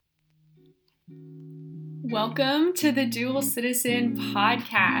Welcome to the Dual Citizen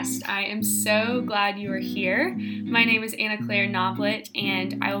Podcast. I am so glad you are here. My name is Anna Claire Noblet,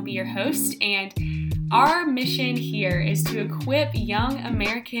 and I will be your host. And our mission here is to equip young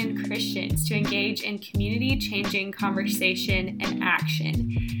American Christians to engage in community-changing conversation and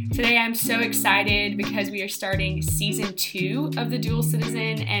action. Today I'm so excited because we are starting season 2 of the Dual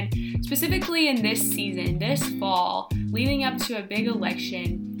Citizen, and specifically in this season, this fall, leading up to a big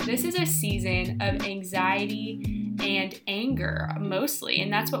election, this is a season of anxiety and anger mostly,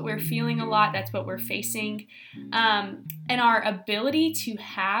 and that's what we're feeling a lot, that's what we're facing. And our ability to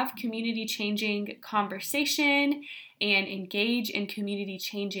have community-changing conversation and engage in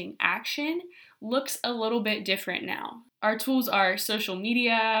community-changing action looks a little bit different now. Our tools are social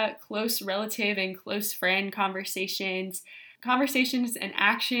media, close relative and close friend conversations and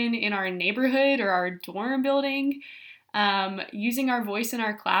action in our neighborhood or our dorm building, using our voice in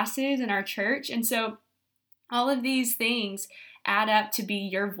our classes and our church. And so all of these things add up to be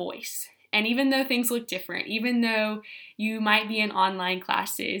your voice. And even though things look different, even though you might be in online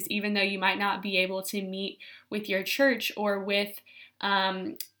classes, even though you might not be able to meet with your church or with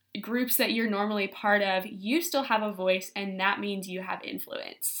groups that you're normally part of, you still have a voice, and that means you have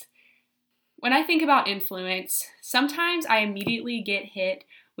influence. When I think about influence, sometimes I immediately get hit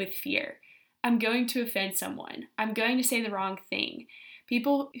with fear. I'm going to offend someone. I'm going to say the wrong thing.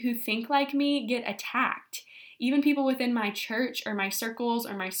 People who think like me get attacked. Even people within my church or my circles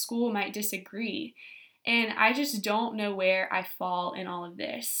or my school might disagree. And I just don't know where I fall in all of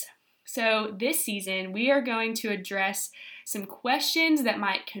this. So this season, we are going to address some questions that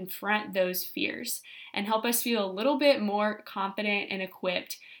might confront those fears and help us feel a little bit more confident and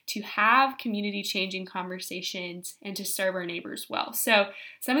equipped to have community-changing conversations and to serve our neighbors well. So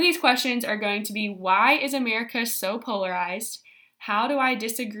some of these questions are going to be, why is America so polarized? How do I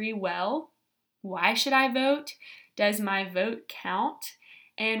disagree well? Why should I vote? Does my vote count?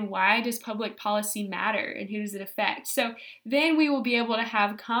 And why does public policy matter? And who does it affect? So then we will be able to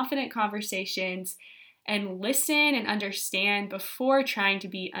have confident conversations and listen and understand before trying to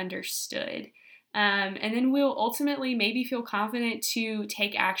be understood. And then we'll ultimately maybe feel confident to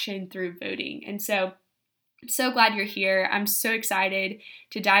take action through voting. And so I'm so glad you're here. I'm so excited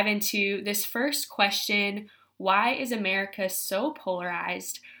to dive into this first question: why is America so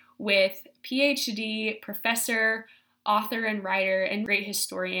polarized? With PhD, professor, author and writer, and great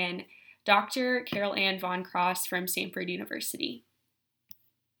historian, Dr. Carol Ann Vaughn Cross from Stanford University.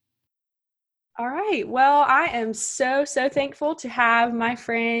 All right. Well, I am so thankful to have my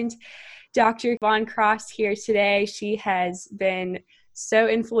friend, Dr. Vaughn Cross here today. She has been so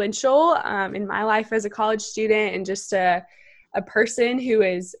influential in my life as a college student and just a person who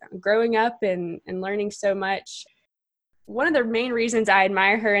is growing up and learning so much. One of the main reasons I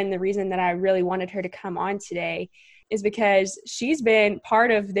admire her and the reason that I really wanted her to come on today is because she's been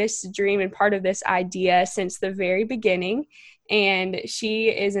part of this dream and part of this idea since the very beginning. And she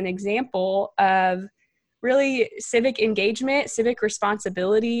is an example of really civic engagement, civic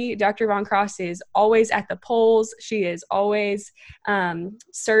responsibility. Dr. Vaughn Cross is always at the polls. She is always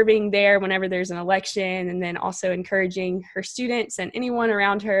serving there whenever there's an election, and then also encouraging her students and anyone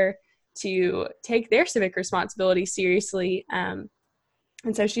around her to take their civic responsibility seriously. And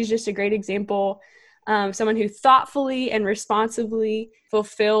so she's just a great example, someone who thoughtfully and responsibly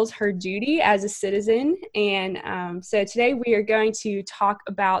fulfills her duty as a citizen. And so today we are going to talk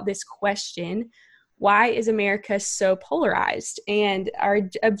about this question: why is America so polarized? And our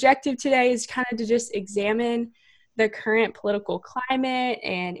objective today is kind of to just examine the current political climate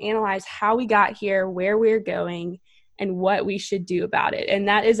and analyze how we got here, where we're going, and what we should do about it. And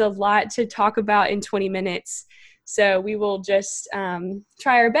that is a lot to talk about in 20 minutes. So we will just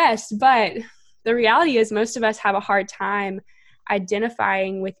try our best. But the reality is most of us have a hard time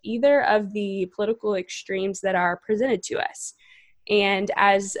identifying with either of the political extremes that are presented to us. And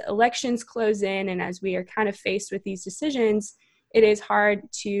as elections close in and as we are kind of faced with these decisions, it is hard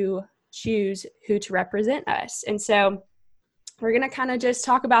to choose who to represent us. And so we're going to kind of just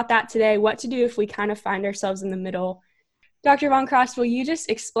talk about that today, what to do if we kind of find ourselves in the middle. Dr. Vaughn Cross, will you just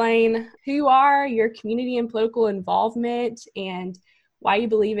explain who you are, your community and political involvement, and why you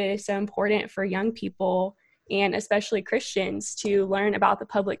believe it is so important for young people, and especially Christians, to learn about the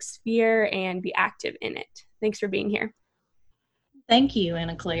public sphere and be active in it? Thanks for being here. Thank you,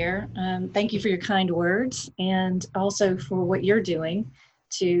 Anna Claire. Thank you for your kind words, and also for what you're doing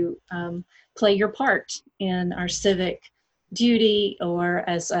to play your part in our civic duty, or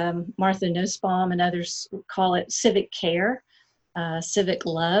as Martha Nussbaum and others call it, civic care, civic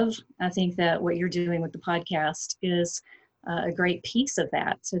love. I think that what you're doing with the podcast is a great piece of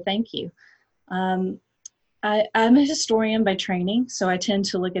that. So thank you. Um, I'm a historian by training, so I tend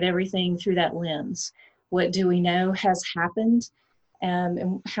to look at everything through that lens. What do we know has happened?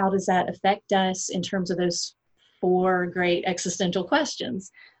 And how does that affect us in terms of those four great existential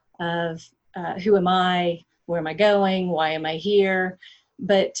questions of who am I, where am I going, why am I here,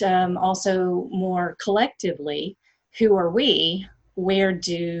 but also more collectively, who are we, where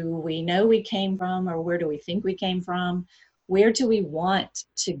do we know we came from, or where do we think we came from, where do we want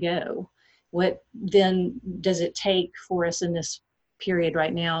to go? What then does it take for us in this period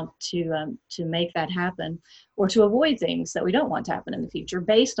right now to make that happen, or to avoid things that we don't want to happen in the future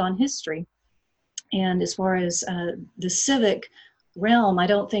based on history? And as far as the civic realm, I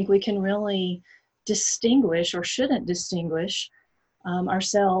don't think we can really distinguish, or shouldn't distinguish,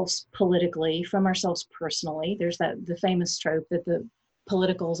 ourselves politically from ourselves personally. There's the famous trope that the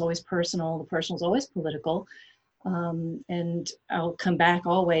political is always personal, the personal is always political. And I'll come back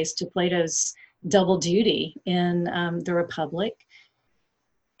always to Plato's double duty in the Republic,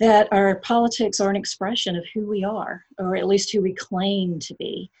 that our politics are an expression of who we are, or at least who we claim to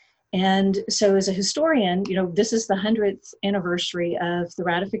be. And so as a historian, this is the 100th anniversary of the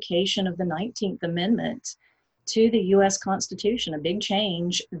ratification of the 19th Amendment to the US Constitution, a big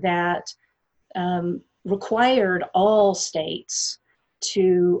change that required all states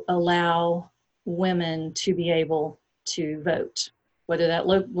to allow women to be able to vote.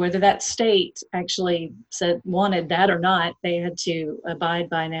 Whether that state actually wanted that or not, they had to abide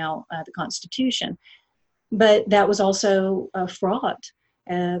by now the Constitution. But that was also fraught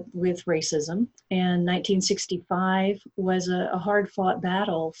with racism. And 1965 was a hard-fought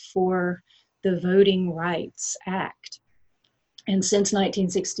battle for the Voting Rights Act. And since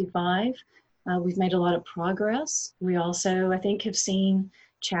 1965, we've made a lot of progress. We also, I think, have seen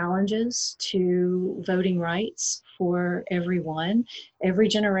challenges to voting rights for everyone. Every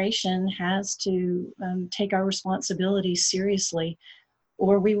generation has to take our responsibilities seriously,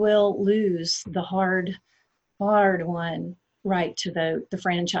 or we will lose the hard-won right to vote, the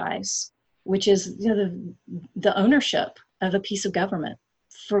franchise, which is the ownership of a piece of government.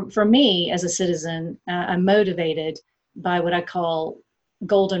 For me as a citizen, I'm motivated by what I call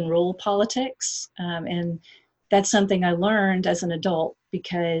golden rule politics, and that's something I learned as an adult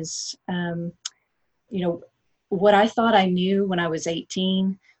because, what I thought I knew when I was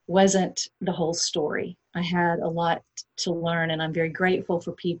 18 wasn't the whole story. I had a lot to learn, and I'm very grateful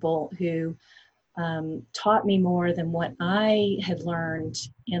for people who taught me more than what I had learned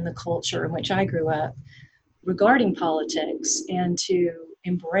in the culture in which I grew up regarding politics, and to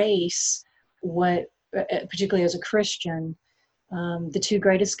embrace what, particularly as a Christian, the two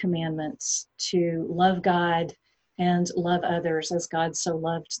greatest commandments: to love God and love others as God so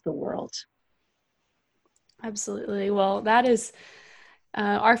loved the world. Absolutely. Well, that is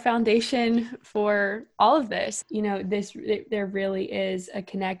our foundation for all of this. There really is a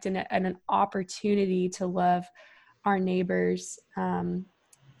connect and an opportunity to love our neighbors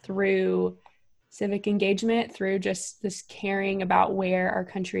through civic engagement, through just this caring about where our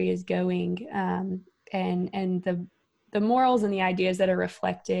country is going, and the morals and the ideas that are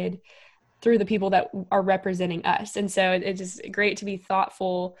reflected through the people that are representing us. And so it's just great to be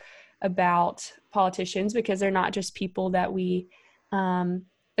thoughtful about politicians, because they're not just people that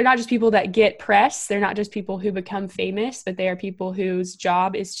they're not just people that get press. They're not just people who become famous, but they are people whose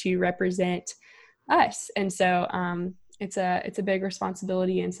job is to represent us. And so it's a big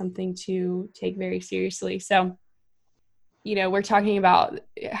responsibility and something to take very seriously. So, we're talking about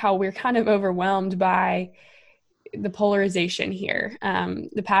how we're kind of overwhelmed by the polarization here.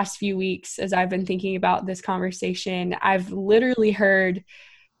 The past few weeks, as I've been thinking about this conversation, I've literally heard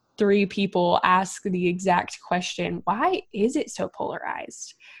 3 people ask the exact question: why is it so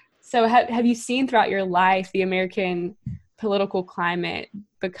polarized? So have you seen throughout your life the American political climate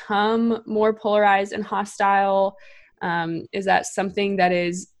become more polarized and hostile? Is that something that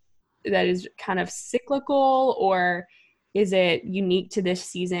is kind of cyclical, or is it unique to this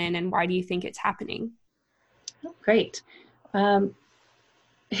season? And why do you think it's happening? Oh, great.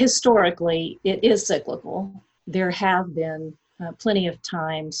 Historically, it is cyclical. There have been plenty of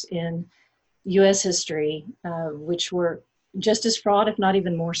times in U.S. history which were just as fraught, if not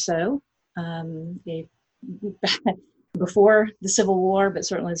even more so, before the Civil War, but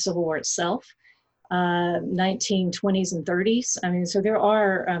certainly the Civil War itself, 1920s and 30s. I mean, so there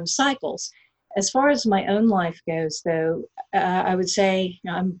are cycles. As far as my own life goes, though, I would say,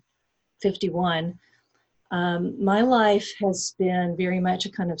 I'm 51. My life has been very much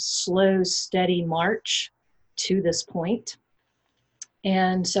a kind of slow, steady march to this point.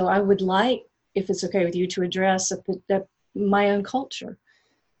 And so I would like, if it's okay with you, to address my own culture.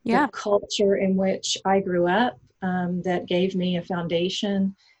 the Yeah. culture in which I grew up, that gave me a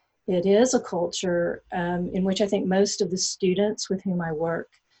foundation. It is a culture in which I think most of the students with whom I work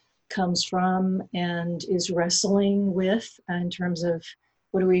comes from and is wrestling with in terms of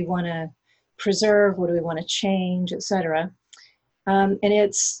what do we want to preserve, what do we want to change, etc. And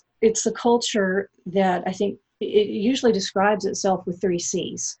it's the culture that I think it usually describes itself with three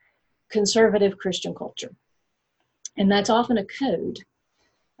C's: conservative Christian culture, and that's often a code.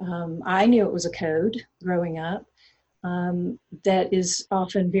 I knew it was a code growing up, that is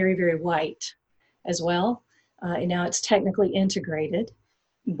often very, very white as well. And now it's technically integrated,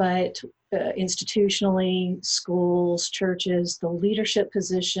 but institutionally, schools, churches, the leadership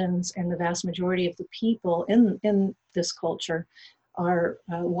positions, and the vast majority of the people in this culture are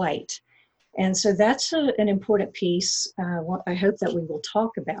white. And so that's an important piece. I hope that we will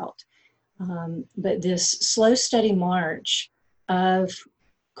talk about. But this slow, steady march of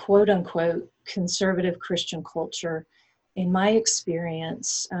quote unquote conservative Christian culture, in my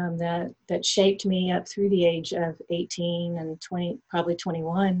experience, that shaped me up through the age of 18 and 20, probably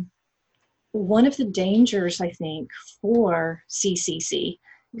 21. One of the dangers, I think, for CCC,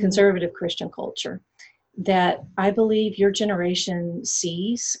 conservative Christian culture, that I believe your generation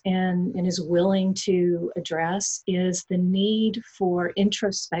sees and is willing to address is the need for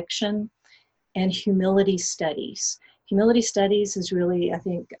introspection and humility studies. Humility studies has really, I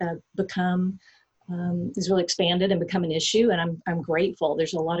think, become, has really expanded and become an issue, and I'm grateful.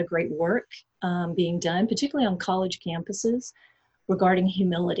 There's a lot of great work being done, particularly on college campuses, regarding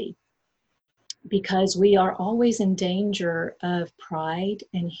humility, because we are always in danger of pride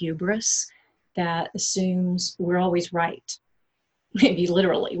and hubris that assumes we're always right. Maybe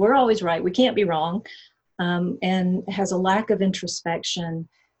literally, we're always right. We can't be wrong, and has a lack of introspection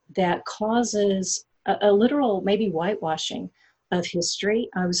that causes a literal, maybe whitewashing of history.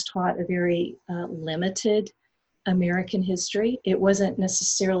 I was taught a very limited American history. It wasn't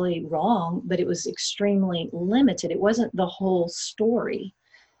necessarily wrong, but it was extremely limited. It wasn't the whole story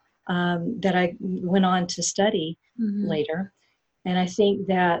that I went on to study later. And I think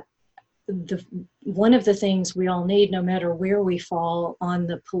that one of the things we all need, no matter where we fall on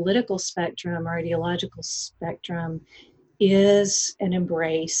the political spectrum or ideological spectrum, is an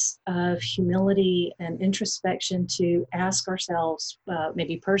embrace of humility and introspection to ask ourselves,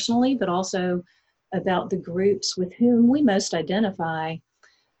 maybe personally, but also about the groups with whom we most identify.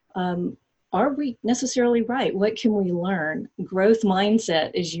 Are we necessarily right? What can we learn? Growth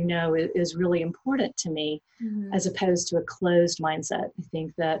mindset, as you know, is really important to me, as opposed to a closed mindset. I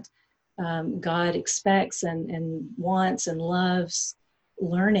think that God expects and wants and loves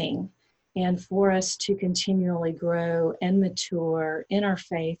learning, and for us to continually grow and mature in our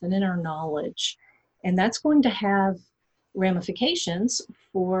faith and in our knowledge. And that's going to have ramifications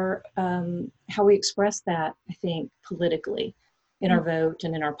for how we express that, I think, politically in our vote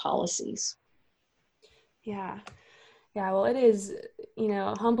and in our policies. Yeah. Yeah. Well, it is,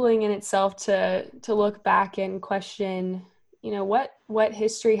 humbling in itself to look back and question, what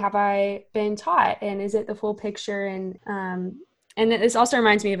history have I been taught, and is it the full picture? And this also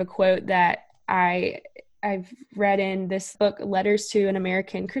reminds me of a quote that I've read in this book, Letters to an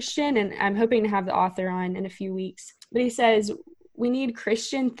American Christian, and I'm hoping to have the author on in a few weeks. But he says, we need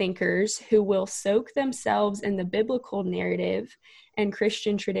Christian thinkers who will soak themselves in the biblical narrative and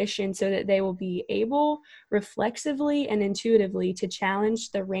Christian tradition so that they will be able reflexively and intuitively to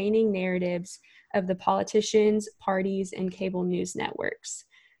challenge the reigning narratives of the politicians, parties, and cable news networks.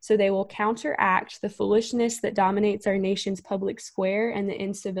 So they will counteract the foolishness that dominates our nation's public square and the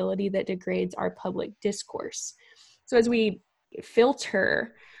incivility that degrades our public discourse. So as we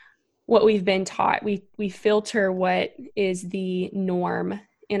filter what we've been taught, we filter what is the norm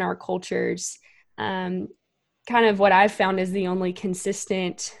in our cultures. Kind of what I've found is the only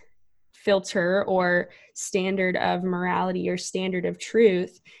consistent filter or standard of morality or standard of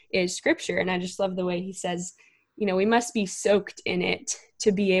truth is scripture. And I just love the way he says, we must be soaked in it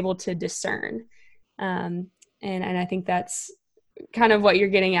to be able to discern. And I think that's kind of what you're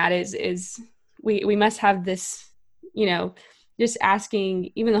getting at is we must have this, just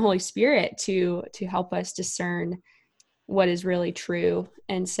asking even the Holy Spirit to help us discern what is really true.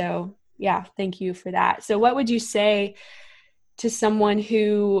 And so, yeah, thank you for that. So what would you say to someone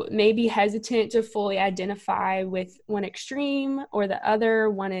who may be hesitant to fully identify with one extreme or the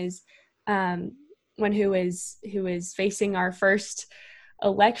other? One is one who is facing our first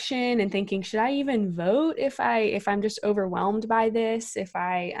election and thinking, should I even vote if I'm just overwhelmed by this, if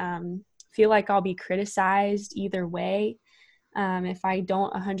I feel like I'll be criticized either way, if I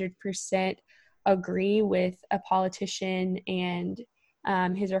don't 100% agree with a politician and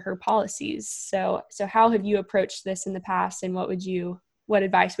his or her policies. So how have you approached this in the past, and what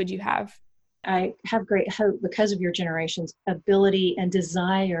advice would you have? I have great hope because of your generation's ability and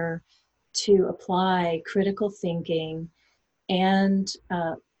desire to apply critical thinking and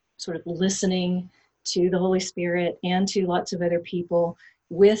sort of listening to the Holy Spirit and to lots of other people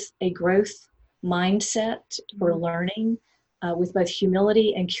with a growth mindset for learning, with both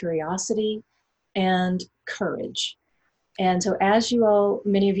humility and curiosity and courage. And so as you all,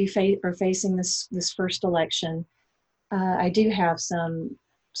 many of you are facing this first election, I do have some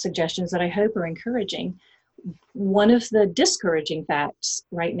suggestions that I hope are encouraging. One of the discouraging facts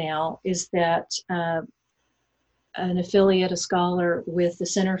right now is that an affiliate, a scholar with the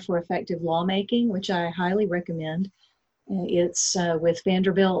Center for Effective Lawmaking, which I highly recommend. It's with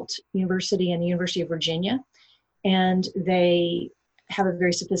Vanderbilt University and the University of Virginia. And they have a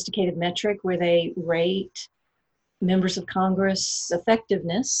very sophisticated metric where they rate members of Congress'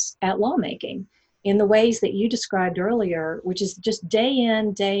 effectiveness at lawmaking in the ways that you described earlier, which is just day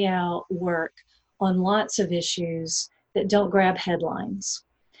in, day out work on lots of issues that don't grab headlines.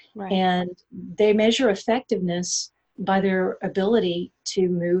 Right. And they measure effectiveness by their ability to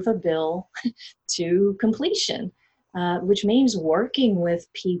move a bill to completion, which means working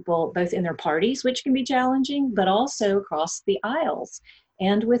with people both in their parties, which can be challenging, but also across the aisles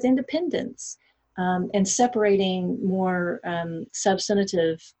and with independents, and separating more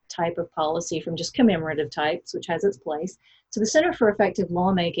substantive type of policy from just commemorative types, which has its place. So the Center for Effective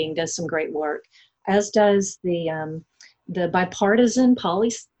Lawmaking does some great work, as does the Bipartisan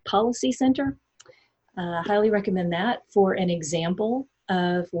Policy Center. Highly recommend that for an example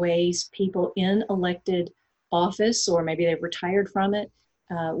of ways people in elected office, or maybe they've retired from it,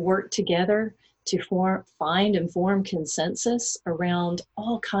 work together to find and form consensus around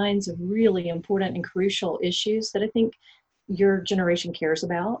all kinds of really important and crucial issues that I think your generation cares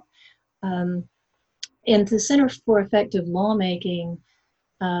about. And the Center for Effective Lawmaking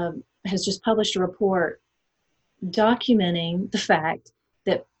has just published a report documenting the fact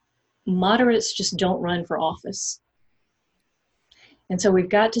that moderates just don't run for office. And so we've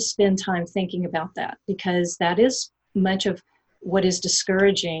got to spend time thinking about that, because that is much of what is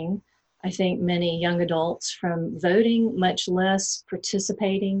discouraging, I think, many young adults from voting, much less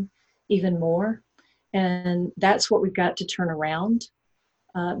participating even more. And that's what we've got to turn around.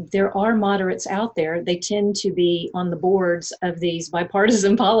 There are moderates out there. They tend to be on the boards of these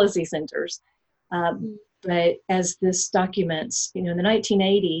bipartisan policy centers. But as this documents, in the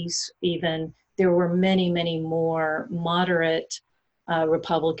 1980s, even, there were many, many more moderate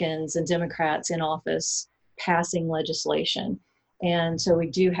Republicans and Democrats in office passing legislation. And so we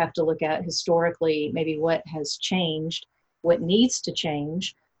do have to look at historically maybe what has changed, what needs to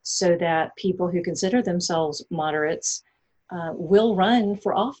change, so that people who consider themselves moderates will run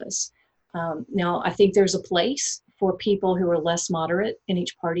for office. Now, I think there's a place for people who are less moderate in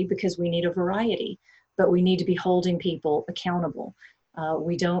each party, because we need a variety. But we need to be holding people accountable.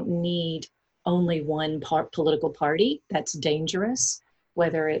 We don't need only one political party. That's dangerous,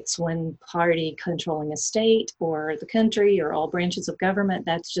 whether it's one party controlling a state or the country or all branches of government.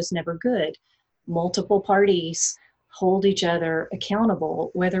 That's just never good. Multiple parties hold each other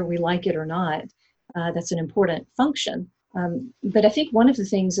accountable, whether we like it or not. That's an important function. But I think one of the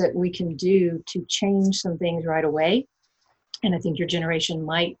things that we can do to change some things right away, and I think your generation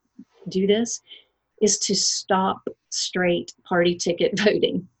might do this, is to stop straight party ticket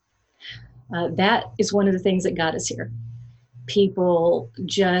voting. That is one of the things that got us here. People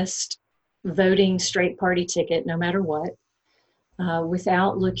just voting straight party ticket, no matter what,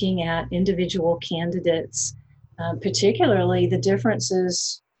 without looking at individual candidates, particularly the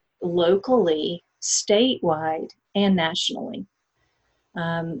differences locally, statewide, and nationally.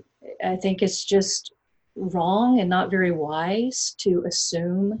 I think it's just wrong and not very wise to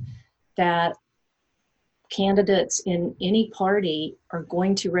assume that candidates in any party are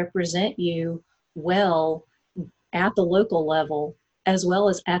going to represent you well at the local level, as well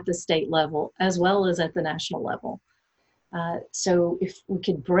as at the state level, as well as at the national level. So if we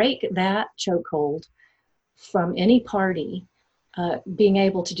could break that chokehold from any party, being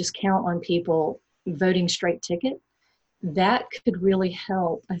able to just count on people voting straight ticket, that could really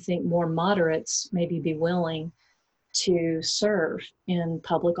help, I think, more moderates maybe be willing to serve in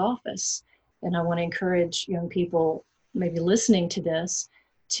public office. And I want to encourage young people maybe listening to this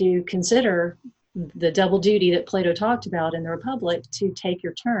to consider the double duty that Plato talked about in the Republic, to take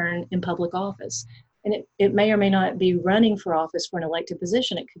your turn in public office. And it may or may not be running for office for an elected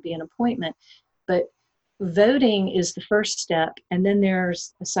position. It could be an appointment. But voting is the first step, and then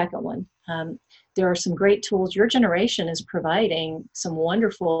there's a second one. there are some great tools. Your generation is providing some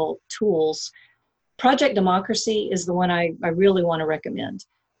wonderful tools. Project Democracy is the one I really want to recommend.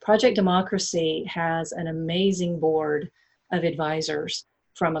 Project Democracy has an amazing board of advisors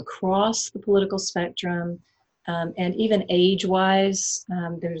from across the political spectrum, and even age-wise.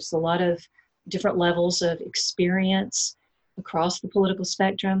 There's a lot of different levels of experience across the political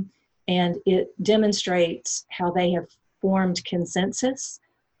spectrum, and it demonstrates how they have formed consensus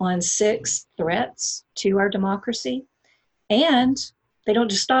on 6 threats to our democracy. And they don't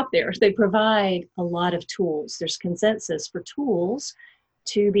just stop there. They provide a lot of tools. There's consensus for tools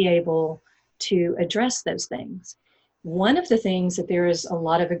to be able to address those things. One of the things that there is a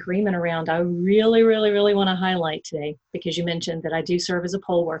lot of agreement around, I really, really, really want to highlight today, because you mentioned that I do serve as a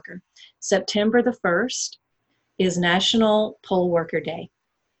poll worker. September the 1st is National Poll Worker Day.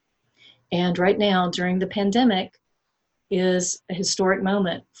 And right now, during the pandemic, is a historic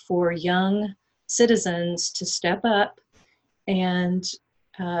moment for young citizens to step up and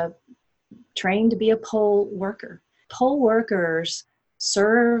train to be a poll worker. Poll workers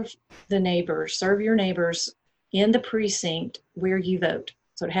serve your neighbors in the precinct where you vote.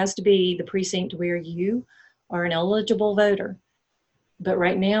 So it has to be the precinct where you are an eligible voter. But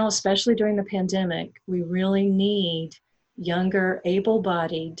right now, especially during the pandemic, we really need younger,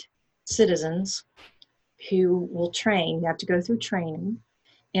 able-bodied citizens who will train. You have to go through training.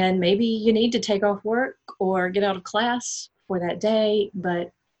 And maybe you need to take off work or get out of class for that day,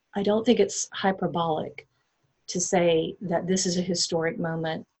 but I don't think it's hyperbolic to say that this is a historic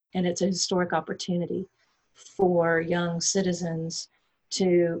moment, and it's a historic opportunity for young citizens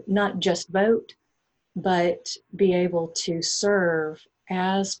to not just vote, but be able to serve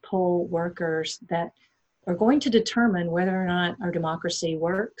as poll workers that are going to determine whether or not our democracy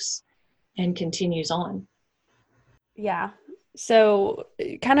works and continues on. Yeah. So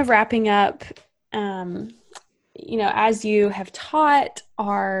kind of wrapping up, as you have taught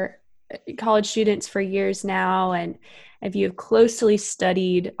our college students for years now, and if you have closely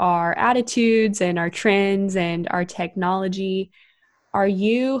studied our attitudes and our trends and our technology, are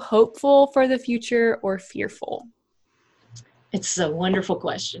you hopeful for the future or fearful? It's a wonderful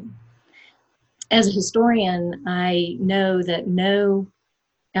question. As a historian, I know that no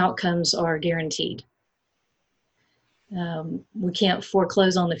outcomes are guaranteed. We can't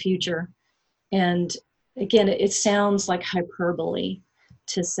foreclose on the future. And again, it sounds like hyperbole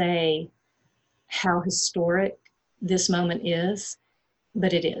to say how historic this moment is,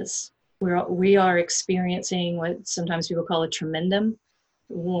 but it is. We are experiencing what sometimes people call a tremendum,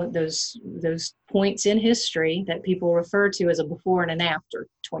 those points in history that people refer to as a before and an after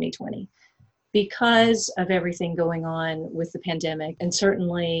 2020, because of everything going on with the pandemic, and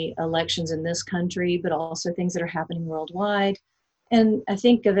certainly elections in this country, but also things that are happening worldwide. And I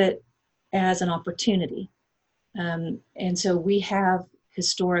think of it as an opportunity. And so we have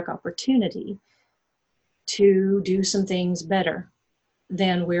historic opportunity to do some things better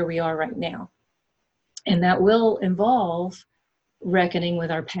than where we are right now. And that will involve reckoning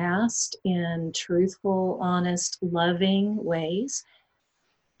with our past in truthful, honest, loving ways.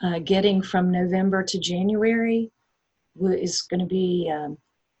 Getting from November to January is going to be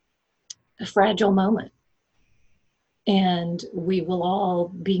a fragile moment. And we will all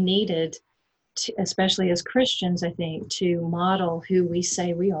be needed, especially as Christians, I think, to model who we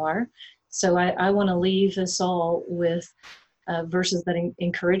say we are. So I want to leave us all with verses that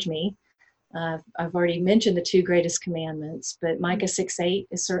encourage me. I've already mentioned the 2 greatest commandments, but Micah 6:8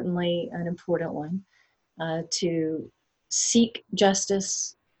 is certainly an important one. To seek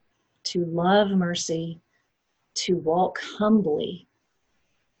justice, to love mercy, to walk humbly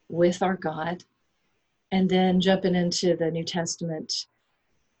with our God. And then jumping into the New Testament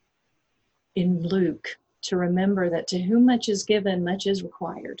in Luke, to remember that to whom much is given, much is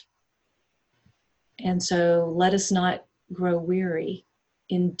required. And so let us not grow weary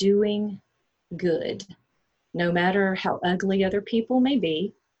in doing good, no matter how ugly other people may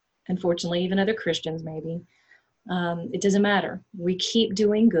be. Unfortunately, even other Christians may be. It doesn't matter. We keep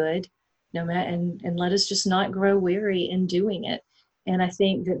doing good, and let us just not grow weary in doing it. And I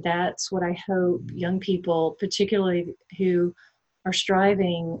think that that's what I hope young people, particularly who are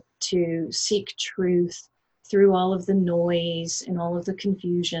striving to seek truth through all of the noise and all of the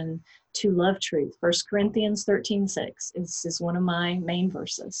confusion, to love truth. 1 Corinthians 13:6 is one of my main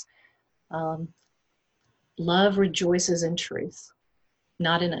verses. Love rejoices in truth,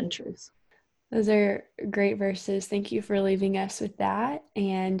 not in untruth. Those are great verses. Thank you for leaving us with that.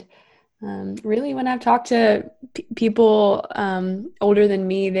 And really, when I've talked to people older than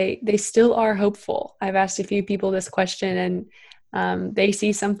me, they still are hopeful. I've asked a few people this question, and they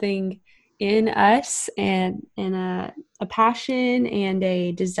see something in us and a passion and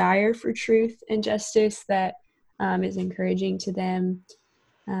a desire for truth and justice that is encouraging to them.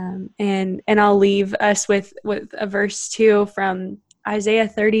 And I'll leave us with a verse too from Isaiah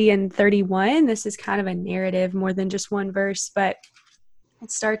 30 and 31. This is kind of a narrative more than just one verse, but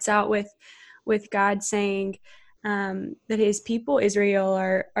it starts out with God saying that his people Israel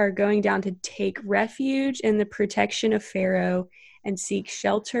are going down to take refuge in the protection of Pharaoh and seek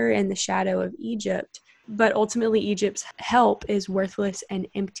shelter in the shadow of Egypt. But ultimately, Egypt's help is worthless and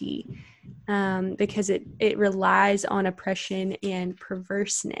empty because it relies on oppression and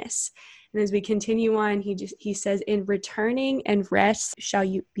perverseness. And as we continue on, he says, in returning and rest shall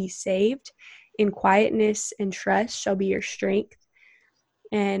you be saved. In quietness and trust shall be your strength.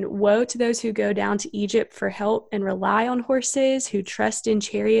 And woe to those who go down to Egypt for help and rely on horses, who trust in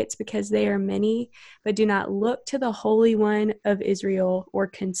chariots because they are many, but do not look to the Holy One of Israel or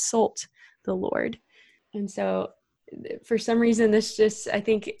consult the Lord. And so for some reason, this just, I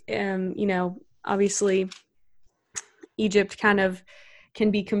think, obviously Egypt kind of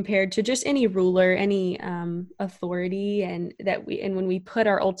can be compared to just any ruler, any authority, and when we put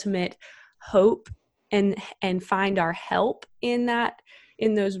our ultimate hope and find our help in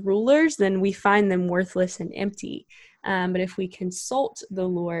those rulers, then we find them worthless and empty. But if we consult the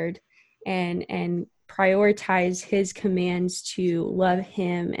Lord and prioritize his commands to love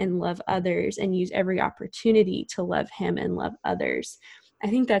him and love others and use every opportunity to love him and love others, I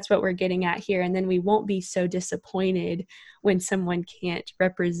think that's what we're getting at here. And then we won't be so disappointed when someone can't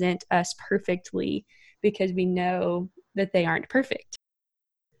represent us perfectly because we know that they aren't perfect.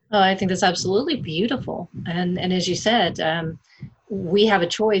 Oh, I think that's absolutely beautiful. And as you said, we have a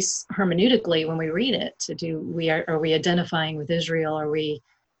choice hermeneutically when we read it are we identifying with Israel? Are we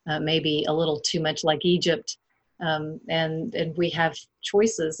maybe a little too much like Egypt? And we have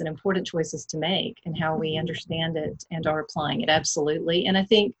choices and important choices to make in how we understand it and are applying it. Absolutely. And I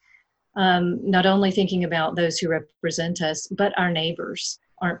think not only thinking about those who represent us, but our neighbors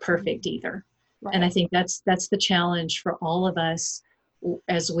aren't perfect either. Right. And I think that's the challenge for all of us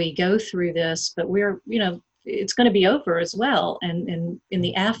as we go through this, but it's going to be over as well. And in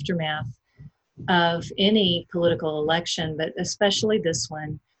the aftermath of any political election, but especially this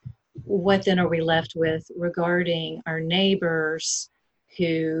one, what then are we left with regarding our neighbors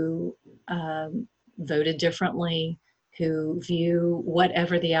who voted differently, who view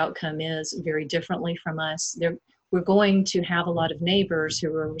whatever the outcome is very differently from us? We're going to have a lot of neighbors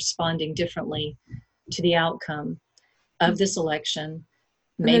who are responding differently to the outcome of this election.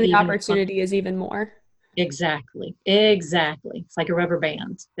 Maybe the opportunity is even more. Exactly. It's like a rubber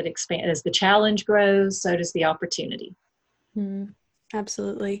band that expands. As the challenge grows, so does the opportunity.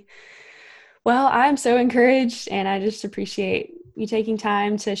 Absolutely. Well, I'm so encouraged, and I just appreciate you taking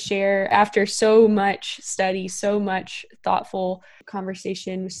time to share after so much study, so much thoughtful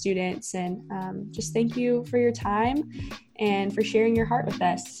conversation with students. And just thank you for your time and for sharing your heart with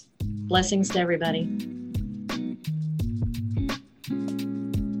us. Blessings to everybody.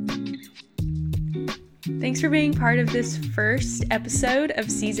 Thanks for being part of this first episode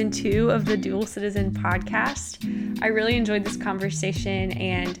of season 2 of the Dual Citizen podcast. I really enjoyed this conversation,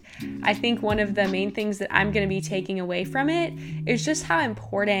 and I think one of the main things that I'm going to be taking away from it is just how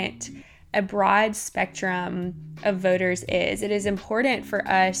important a broad spectrum of voters is. It is important for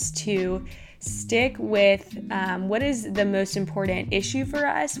us to stick with what is the most important issue for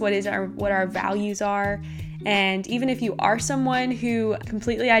us, what our values are. And even if you are someone who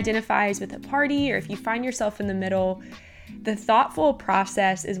completely identifies with a party, or if you find yourself in the middle, the thoughtful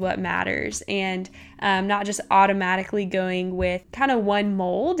process is what matters, and not just automatically going with kind of one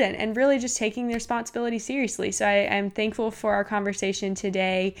mold and really just taking the responsibility seriously. So I'm thankful for our conversation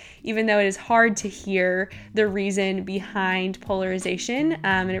today, even though it is hard to hear the reason behind polarization,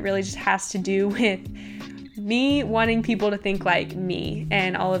 and it really just has to do with me wanting people to think like me,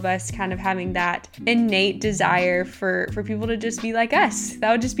 and all of us kind of having that innate desire for people to just be like us.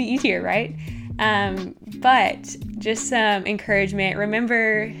 That would just be easier, right? But just some encouragement.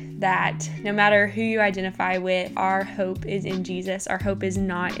 Remember that no matter who you identify with, our hope is in Jesus. Our hope is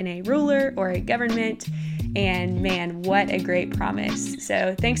not in a ruler or a government. And man, what a great promise.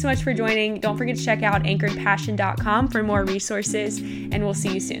 So thanks so much for joining. Don't forget to check out anchoredpassion.com for more resources, and we'll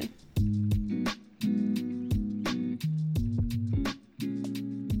see you soon.